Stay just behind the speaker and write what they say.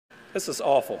This is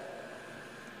awful.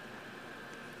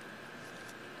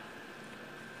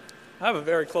 I have a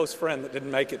very close friend that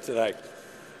didn't make it today.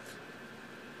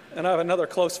 And I have another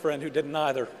close friend who didn't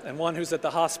either, and one who's at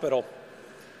the hospital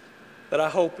that I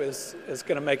hope is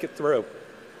going to make it through.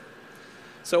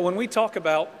 So when we talk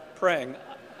about praying,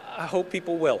 I hope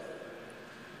people will.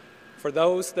 For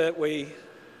those that we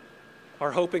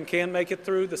are hoping can make it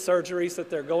through the surgeries that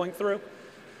they're going through,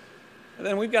 and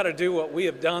then we've got to do what we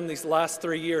have done these last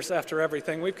 3 years after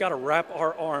everything. We've got to wrap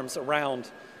our arms around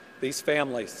these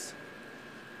families.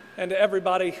 And to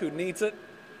everybody who needs it,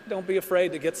 don't be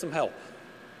afraid to get some help.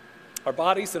 Our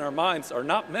bodies and our minds are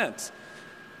not meant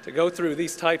to go through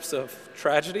these types of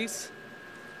tragedies.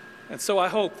 And so I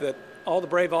hope that all the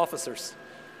brave officers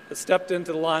that stepped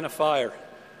into the line of fire,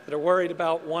 that are worried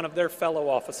about one of their fellow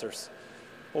officers,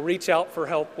 will reach out for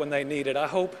help when they need it. I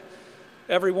hope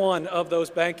every one of those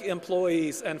bank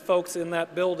employees and folks in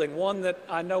that building, one that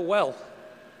I know well,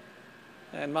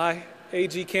 and my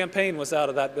AG campaign was out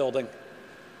of that building.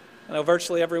 I know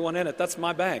virtually everyone in it. That's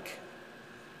my bank.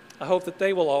 I hope that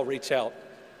they will all reach out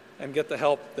and get the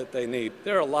help that they need.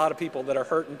 There are a lot of people that are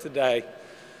hurting today.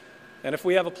 And if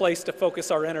we have a place to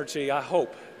focus our energy, I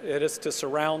hope it is to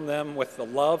surround them with the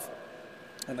love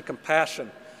and the compassion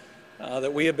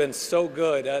that we have been so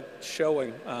good at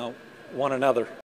showing one another.